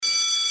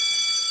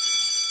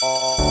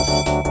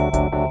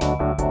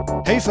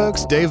Hey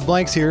folks, Dave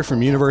Blanks here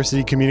from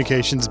University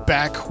Communications,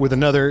 back with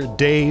another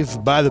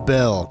Dave by the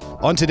Bell.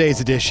 On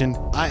today's edition,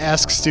 I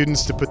ask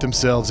students to put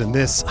themselves in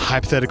this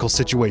hypothetical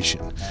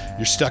situation.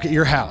 You're stuck at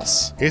your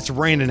house. It's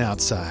raining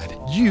outside.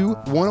 You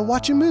want to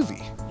watch a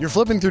movie. You're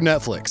flipping through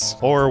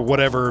Netflix or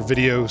whatever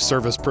video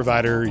service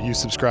provider you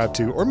subscribe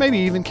to, or maybe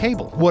even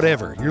cable,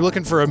 whatever. You're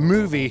looking for a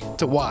movie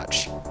to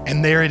watch.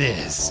 And there it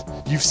is.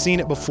 You've seen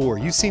it before.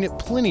 You've seen it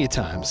plenty of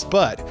times,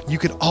 but you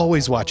could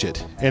always watch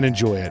it and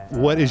enjoy it.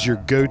 What is your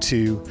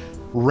go-to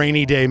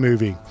rainy day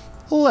movie?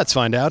 Let's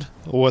find out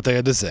what they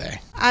had to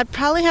say. I'd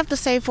probably have to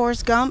say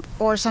Forrest Gump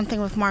or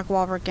something with Mark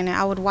Wahlberg in it.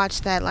 I would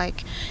watch that,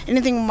 like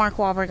anything with Mark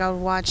Wahlberg I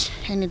would watch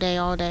any day,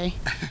 all day.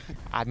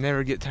 I'd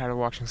never get tired of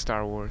watching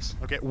Star Wars.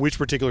 Okay, which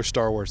particular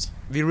Star Wars?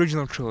 The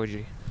original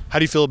trilogy. How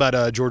do you feel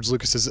about George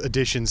Lucas's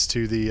additions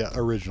to the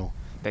original?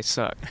 They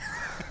suck.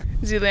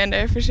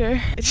 Zoolander, for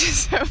sure. It's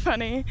just so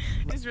funny.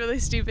 It's really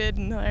stupid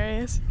and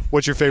hilarious.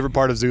 What's your favorite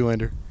part of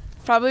Zoolander?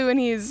 Probably when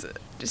he's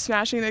just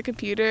smashing the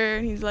computer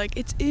and he's like,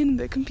 it's in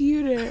the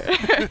computer.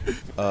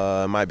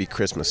 It might be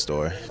Christmas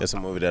Story. It's a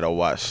movie that I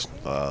watched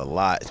a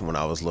lot when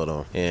I was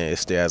little, and it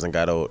still hasn't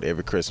got old.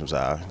 Every Christmas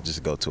I'll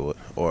just go to it,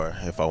 or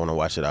if I want to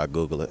watch it, I'll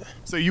Google it.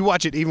 So you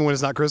watch it even when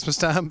it's not Christmas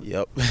time?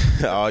 Yep,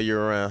 all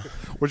year round.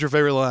 What's your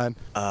favorite line?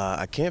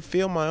 I can't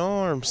feel my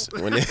arms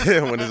when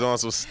his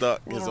arms were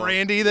stuck. Little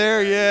Randy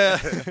there, yeah.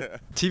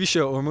 TV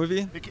show or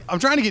movie? I'm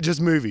trying to get just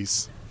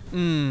movies.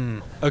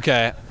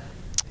 Okay.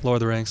 Lord of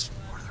the Rings.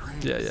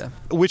 Yeah.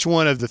 Which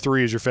one of the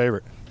three is your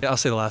favorite? Yeah, I'll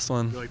say the last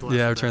one. Return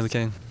of the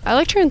King. I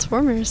like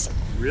Transformers.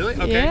 Really?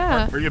 Okay.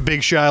 Yeah. Are you a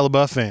big Shia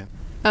LaBeouf fan?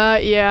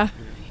 Yeah.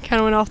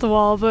 Kind of went off the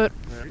wall, but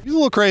He's a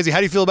little crazy. How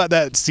do you feel about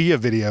that Sia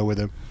video with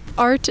him?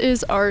 art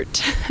is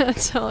art.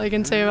 That's all I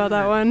can say about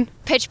that one.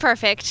 Pitch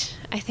Perfect,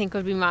 I think,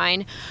 would be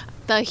mine.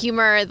 The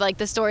humor, like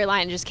the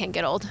storyline, just can't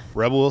get old.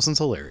 Rebel Wilson's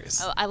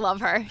hilarious. Oh, I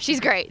love her.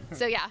 She's great.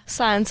 So yeah.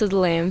 Silence of the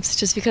Lambs,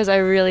 just because I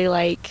really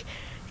like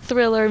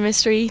thriller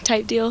mystery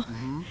type deal.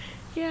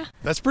 Yeah.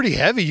 That's pretty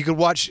heavy. You could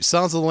watch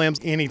Silence of the Lambs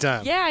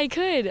anytime. Yeah, I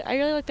could. I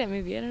really like that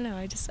movie. I don't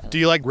know. Do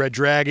you like Red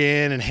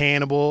Dragon and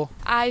Hannibal?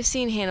 I've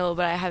seen Hannibal,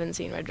 but I haven't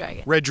seen Red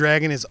Dragon. Red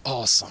Dragon is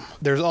awesome.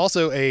 There's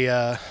also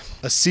a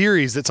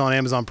series that's on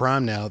Amazon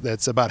Prime now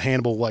that's about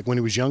Hannibal, like when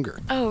he was younger.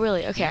 Oh,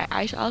 really? Okay,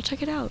 I'll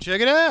check it out.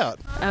 Check it out.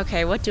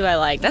 Okay, what do I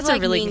like? That's I a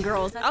like really Mean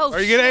Girls.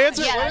 Are you gonna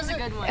answer? Yeah, that's a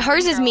good one.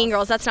 Hers is Mean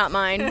Girls. That's not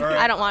mine. Right.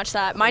 I don't watch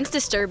that. Mine's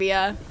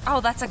Disturbia.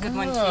 Oh, that's a good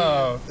one too.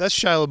 Oh, that's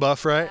Shia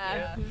LaBeouf, right?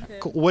 Yeah.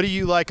 Cool. What do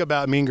you like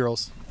about Mean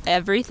Girls?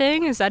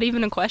 Everything? Is that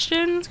even a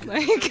question?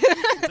 Like,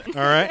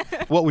 All right.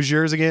 What was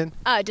yours again?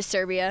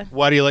 Disturbia.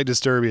 Why do you like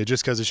Disturbia?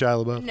 Just because of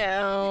Shia LaBeouf?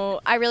 No,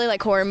 I really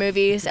like horror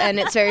movies, and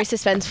it's very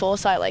suspenseful,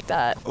 so I like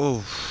that.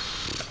 Oh,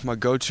 my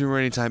go-to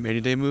rainy time,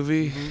 any day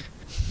movie?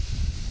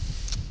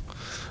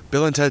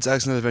 Bill and Ted's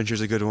Excellent Adventure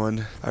is a good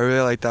one. I really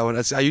like that one.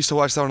 I used to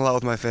watch that one a lot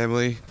with my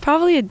family.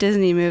 Probably a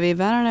Disney movie,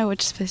 but I don't know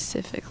which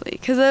specifically.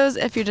 Because those,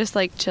 if you're just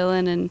like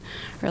chilling and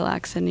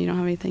relaxing, you don't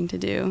have anything to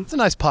do. It's a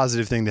nice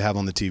positive thing to have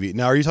on the TV.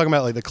 Now, are you talking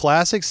about like the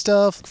classic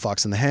stuff,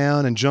 Fox and the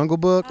Hound and Jungle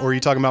Book, or are you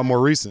talking about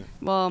more recent?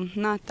 Well,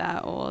 not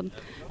that old.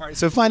 All right,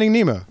 so Finding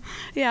Nemo.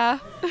 Yeah.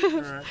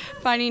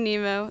 Finding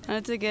Nemo.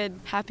 That's a good,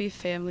 happy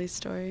family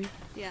story.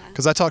 Yeah.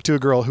 Because I talked to a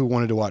girl who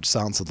wanted to watch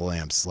Silence of the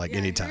Lambs like I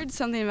anytime. heard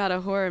something about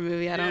a horror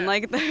movie. I don't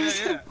like those.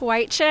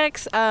 White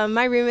Chicks.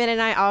 My roommate and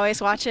I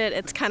always watch it.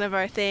 It's kind of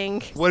our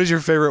thing. What is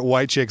your favorite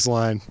White Chicks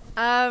line?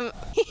 Probably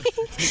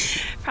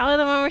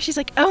the one where she's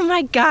like, "Oh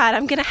my God,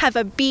 I'm gonna have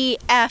a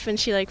BF," and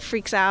she like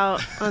freaks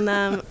out on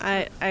them.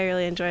 I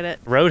really enjoyed it.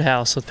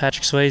 Roadhouse with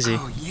Patrick Swayze.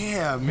 Oh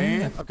yeah,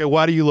 man. Okay,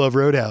 why do you love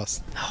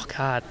Roadhouse? Oh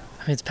God,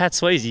 I mean it's Pat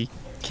Swayze.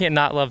 Can't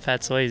not love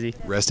Pat Swayze.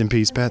 Rest in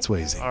peace, Pat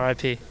Swayze.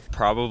 R.I.P.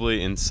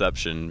 Probably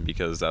Inception,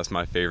 because that's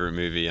my favorite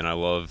movie and I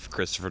love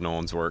Christopher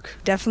Nolan's work.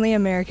 Definitely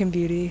American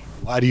Beauty.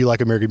 Why do you like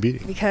American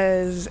Beauty?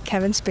 Because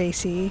Kevin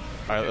Spacey.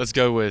 All right, let's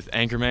go with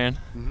Anchorman,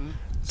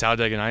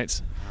 Talladega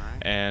Nights,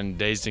 and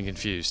Dazed and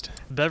Confused.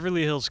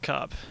 Beverly Hills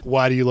Cop.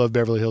 Why do you love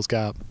Beverly Hills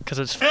Cop? Because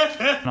it's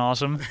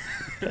awesome.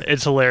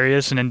 It's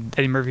hilarious, and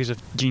Eddie Murphy's a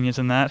genius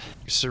in that.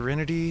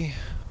 Serenity,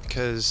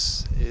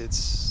 because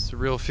it's a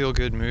real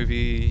feel-good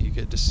movie. You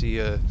get to see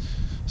a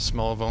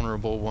small,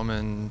 vulnerable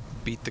woman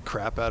beat the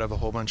crap out of a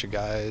whole bunch of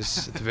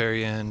guys at the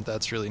very end.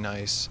 That's really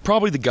nice.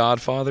 Probably The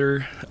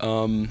Godfather.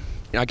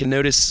 I can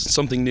notice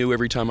something new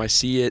every time I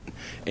see it,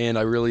 and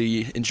I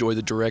really enjoy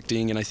the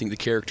directing, and I think the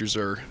characters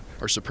are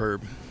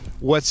superb.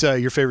 What's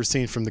your favorite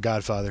scene from The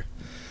Godfather?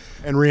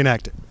 And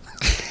reenact it.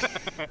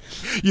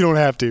 You don't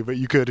have to, but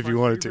you could if you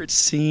wanted to. Favorite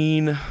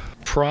scene,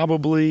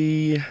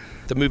 probably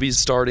the movie's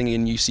starting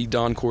and you see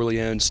Don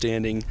Corleone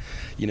standing.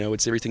 You know,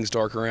 everything's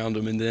dark around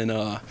him, and then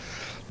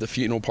the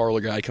funeral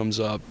parlor guy comes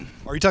up.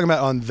 Are you talking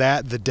about on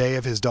the day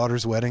of his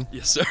daughter's wedding?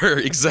 Yes, sir.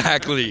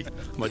 Exactly.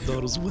 My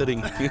daughter's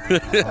wedding. All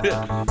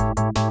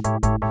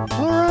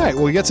right.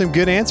 Well, we got some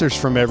good answers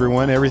from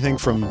everyone. Everything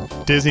from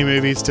Disney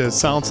movies to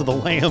Silence of the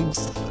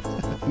Lambs.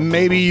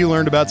 Maybe you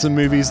learned about some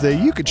movies that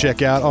you could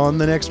check out on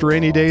the next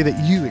rainy day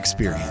that you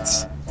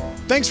experience.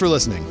 Thanks for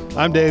listening.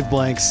 I'm Dave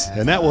Blanks,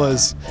 and that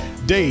was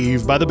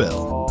Dave by the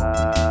Bell.